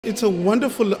It's a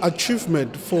wonderful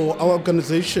achievement for our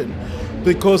organization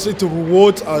because it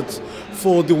rewards us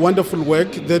for the wonderful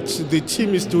work that the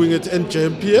team is doing at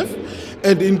NJMPF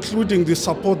and including the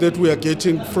support that we are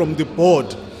getting from the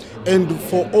board and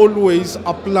for always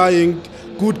applying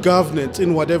good governance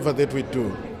in whatever that we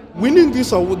do. Winning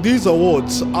these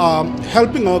awards are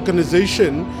helping our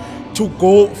organization to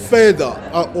go further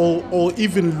or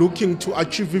even looking to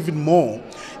achieve even more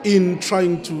in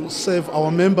trying to serve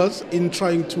our members, in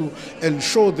trying to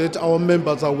ensure that our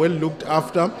members are well looked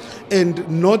after, and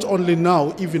not only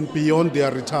now, even beyond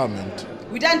their retirement.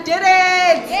 We done did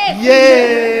it!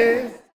 Yeah!